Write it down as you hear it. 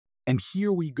And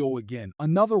here we go again.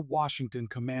 Another Washington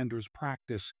Commanders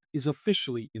practice is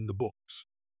officially in the books.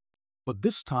 But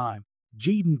this time,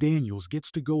 Jayden Daniels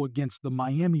gets to go against the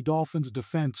Miami Dolphins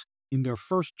defense in their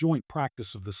first joint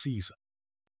practice of the season.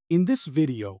 In this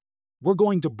video, we're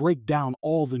going to break down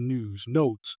all the news,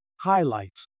 notes,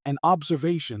 highlights, and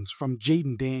observations from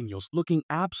Jayden Daniels, looking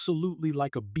absolutely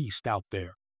like a beast out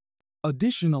there.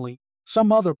 Additionally,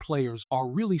 some other players are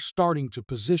really starting to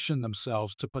position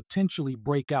themselves to potentially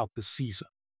break out this season.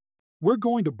 We're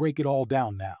going to break it all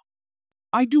down now.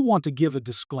 I do want to give a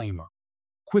disclaimer.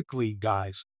 Quickly,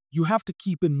 guys, you have to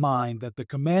keep in mind that the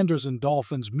Commanders and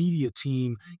Dolphins media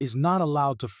team is not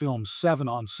allowed to film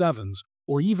 7-on-7s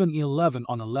or even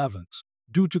 11-on-11s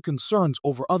due to concerns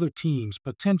over other teams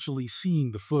potentially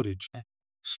seeing the footage and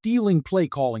stealing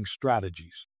play-calling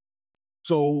strategies.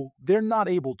 So they're not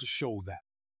able to show that.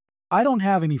 I don't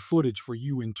have any footage for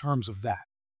you in terms of that,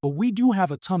 but we do have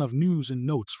a ton of news and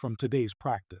notes from today's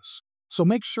practice, so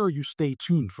make sure you stay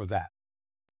tuned for that.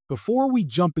 Before we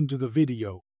jump into the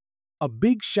video, a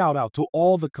big shout out to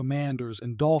all the Commanders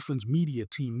and Dolphins media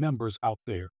team members out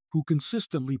there who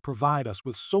consistently provide us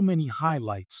with so many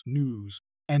highlights, news,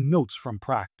 and notes from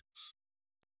practice.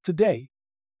 Today,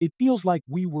 it feels like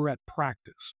we were at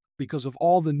practice because of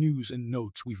all the news and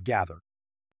notes we've gathered.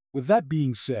 With that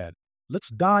being said, let's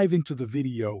dive into the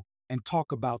video and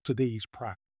talk about today's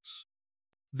practice.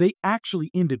 They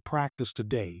actually ended practice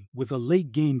today with a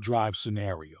late game drive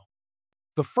scenario.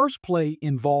 The first play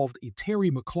involved a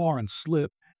Terry McLaurin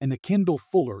slip and a Kendall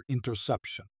Fuller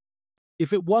interception.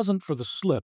 If it wasn't for the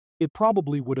slip, it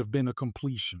probably would have been a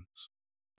completion.